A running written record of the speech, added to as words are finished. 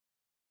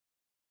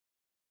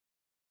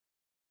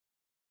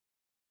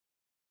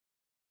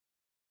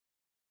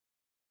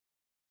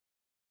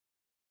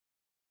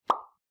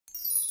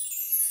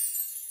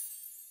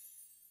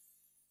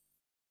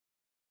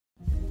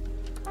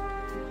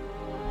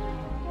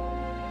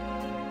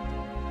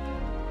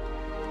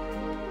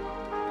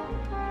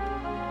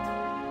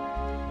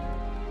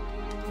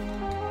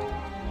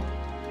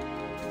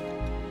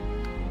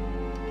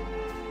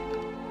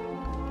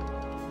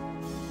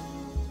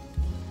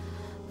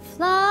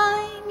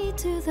me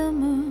to the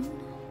moon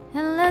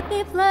and let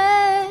me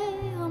play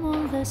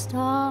among the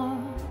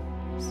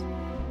stars.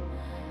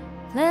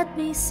 Let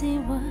me see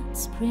what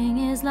spring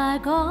is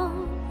like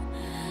on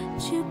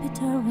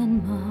Jupiter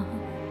and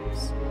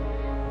Mars.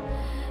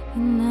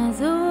 In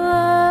other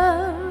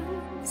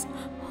words,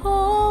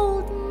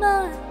 hold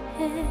my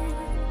hand.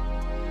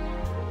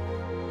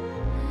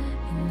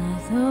 In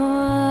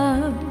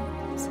other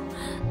words,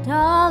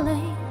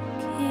 darling,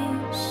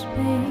 kiss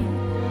me.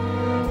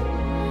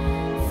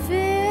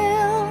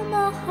 Fill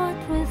my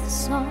heart with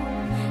song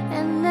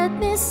and let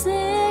me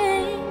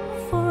sing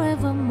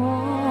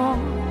forevermore.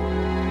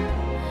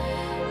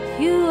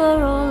 You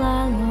are all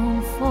I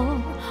long for,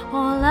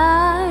 all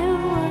I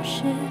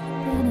worship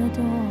and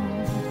adore.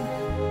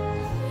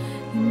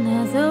 In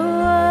other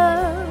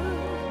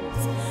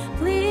words,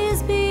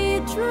 please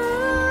be true.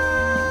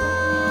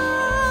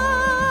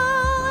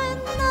 In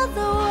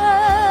other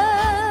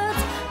words,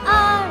 I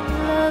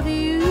love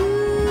you.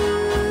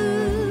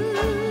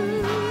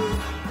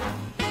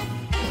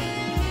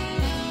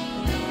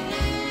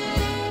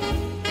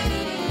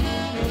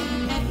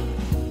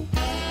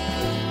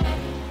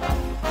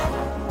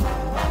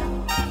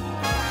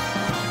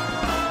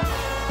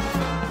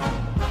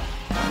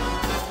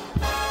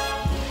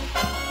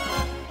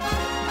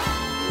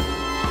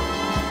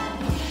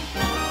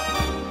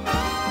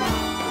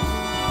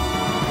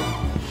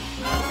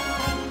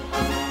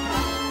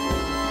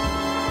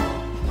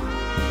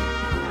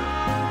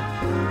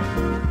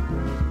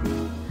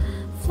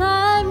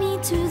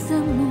 To the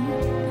moon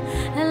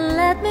and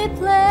let me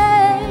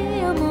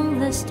play among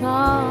the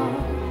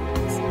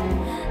stars.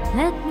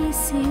 Let me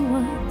see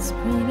what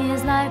spring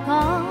is like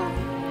on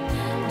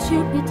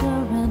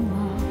Jupiter and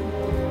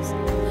Mars.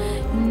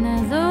 In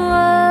other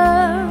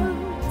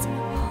words,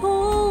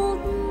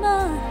 hold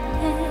my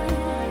hand.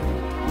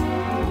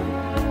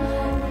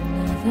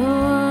 In other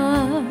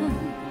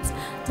words,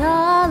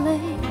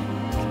 darling,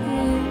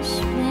 kiss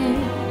me.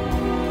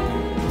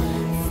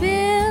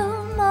 Fill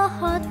my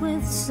heart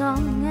with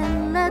song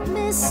and let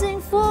me sing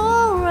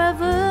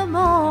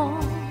forevermore.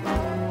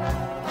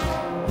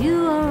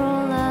 You are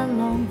all I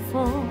long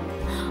for,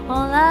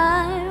 all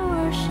I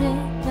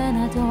worship and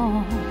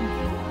adore.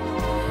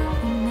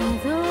 In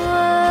other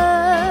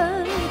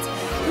words,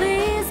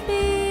 please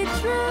be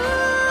true.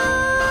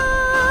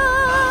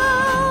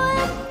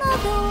 In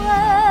other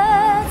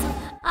words,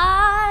 I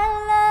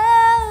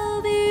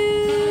love you.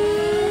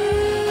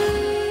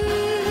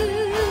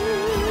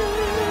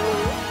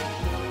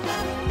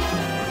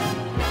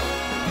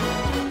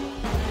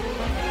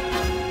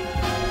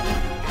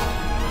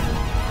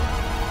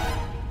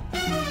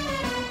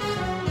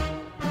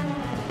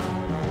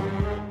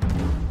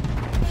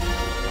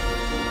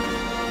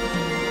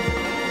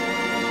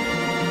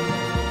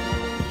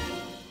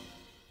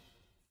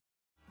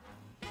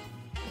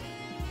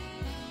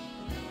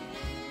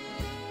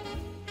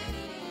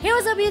 Hey,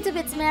 what's up YouTube?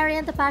 It's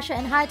Marianne Topacio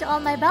and hi to all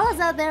my bellas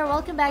out there.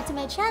 Welcome back to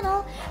my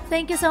channel.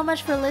 Thank you so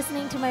much for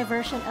listening to my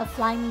version of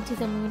Fly Me to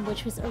the Moon,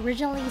 which was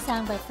originally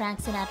sung by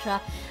Frank Sinatra.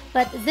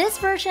 But this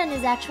version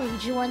is actually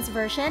Joo Won's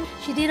version.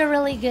 She did a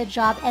really good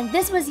job, and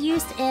this was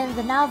used in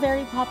the now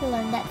very popular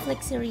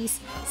Netflix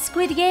series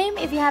Squid Game.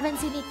 If you haven't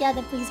seen it yet,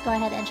 then please go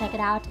ahead and check it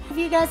out. If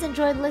you guys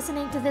enjoyed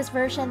listening to this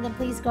version, then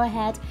please go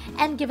ahead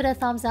and give it a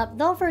thumbs up.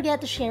 Don't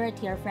forget to share it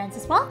to your friends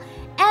as well,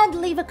 and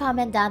leave a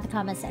comment down in the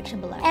comment section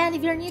below. And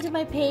if you're new to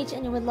my page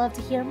and you would love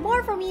to hear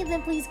more from me,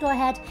 then please go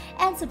ahead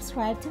and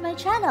subscribe to my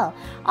channel.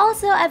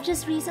 Also, I've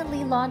just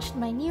recently launched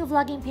my new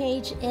vlogging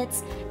page.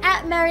 It's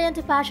at Marianne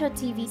Topacio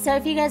TV. So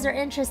if you guys are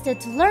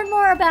interested to learn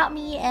more about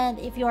me, and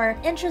if you're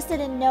interested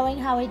in knowing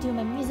how I do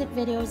my music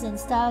videos and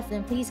stuff,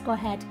 then please go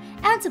ahead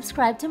and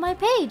subscribe to my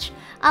page.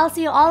 I'll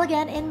see you all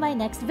again in my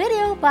next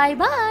video. Bye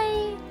bye!